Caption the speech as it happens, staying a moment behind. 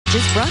ciStage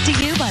is brought to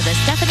you by the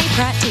Stephanie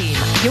Pratt team,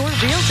 your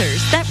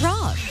realtors that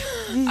rock.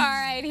 All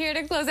right, here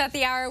to close out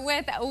the hour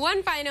with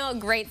one final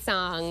great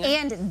song.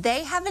 And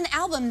they have an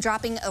album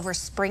dropping over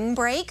spring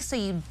break, so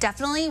you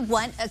definitely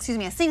want, a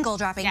single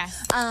dropping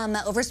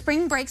over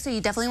spring break, so you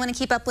definitely want to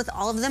keep up with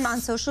all of them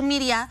on social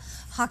media.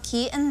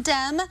 Haki N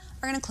Dem are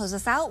going to close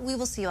us out. We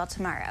will see you all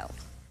tomorrow.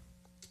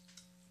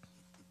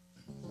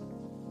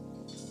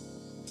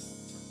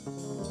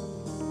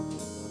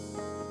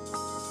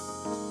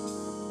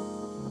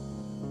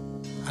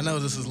 I know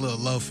this is a little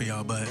low for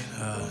y'all, but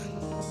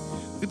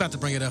we about to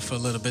bring it up for a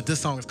little bit. This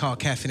song is called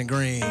Caffeine and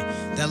Green.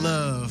 That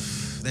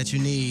love that you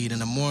need in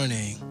the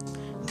morning,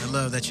 the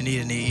love that you need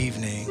in the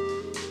evening.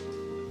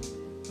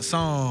 The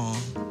song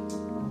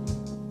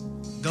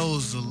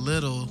goes a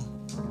little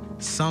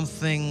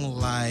something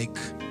like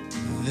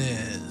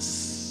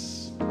this.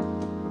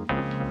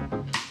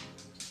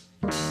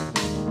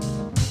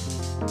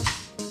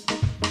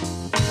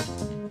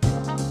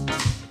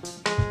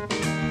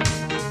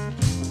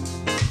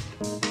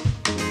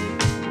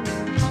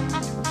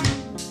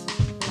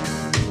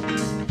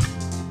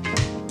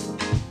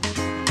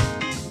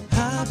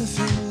 I've been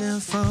feeling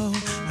for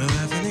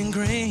caffeine and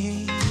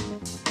green.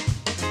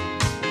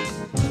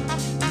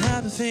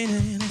 I've been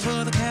feeling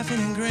for the caffeine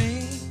and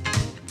green.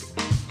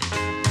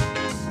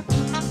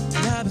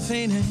 I've been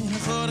feeling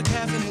for the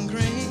caffeine and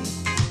green.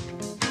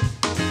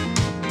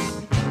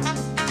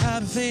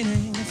 I've been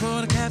feeling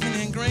for the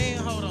caffeine and green.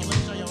 Hold on, let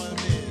me show you what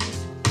it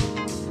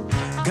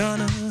is.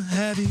 Gonna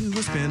have you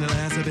spend the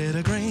last bit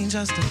of green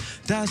just to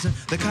dodge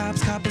the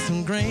cops, copping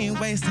some green,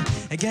 wasting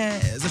and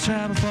gas. I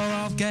travel far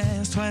off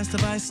gas, twice the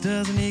vice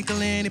doesn't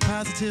equal any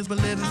positives, but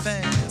living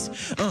fast.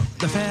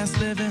 The fast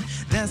living,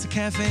 that's the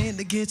caffeine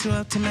to get you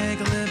up to make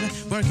a living.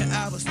 Working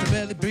hours to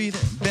barely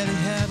breathing, barely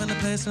having a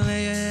place to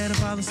lay your head and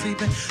fall asleep.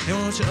 They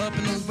want you up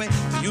and away,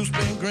 so you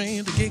spend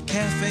green to get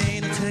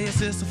caffeine and tell your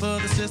sister for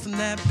the system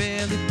that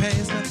barely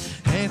pays.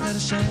 But ain't that a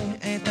shame?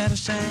 Ain't that a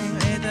shame?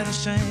 Ain't that a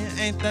shame?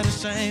 Ain't that a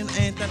shame?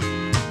 Ain't that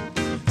a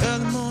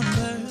early morning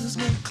birds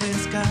with clear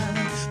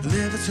sky.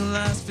 Living two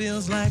lives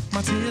feels like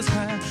my tears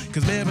cry.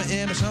 Cause mirror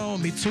image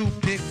showing me two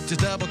pictures.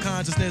 Double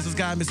consciousness has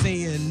got me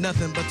seeing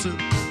nothing but two.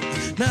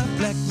 Not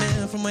black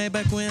men from way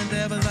back when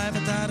there was life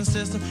without a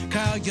system.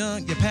 Carl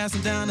Young, you're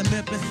passing down the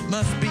Memphis.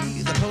 Must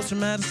be the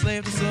post-traumatic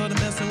slave disorder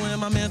messing with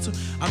my mental.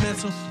 I'm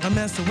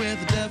messing with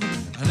the devil.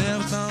 I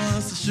never thought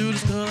once the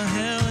shooters could have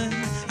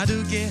heroin. I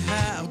do get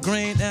high of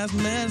green as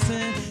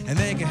medicine, and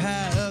they get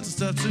high of other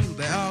stuff too.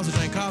 They also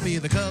drink coffee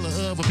the color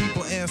of what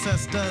people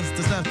ancestors.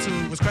 The stuff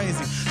too was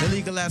crazy. They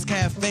legalize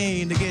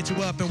caffeine to get you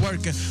up and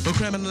working, but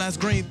criminalize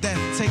green that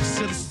takes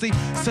you to sleep.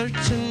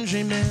 Searching,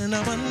 dreaming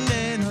of one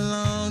day no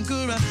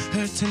longer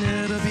hurting,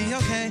 it'll be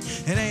okay.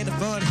 It ain't a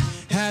funny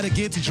how to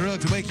get your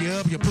drug to wake you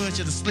up, you put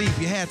you to sleep.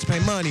 You had to pay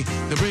money,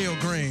 the real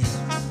green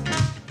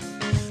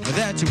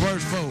that you work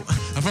for,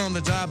 from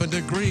the job and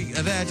degree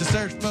that you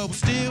search for, but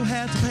still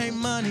have to pay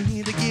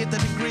money to get the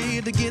degree,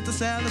 to get the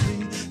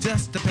salary,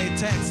 just to pay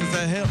taxes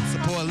or help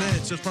support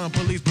lynchers from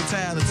police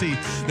brutality.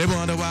 They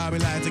wonder why we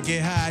like to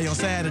get high on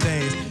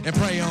Saturdays and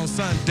pray on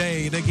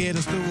Sunday to get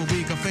us through a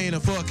week of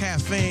fiending for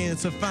caffeine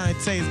to find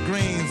taste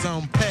greens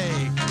on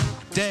pay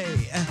day,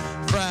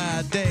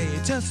 Friday,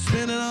 just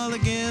spend it all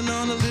again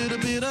on a little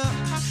bit up.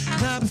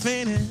 I've been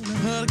fiending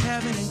for the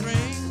caffeine and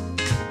green.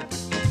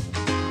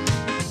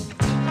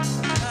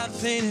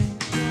 I've been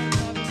fiending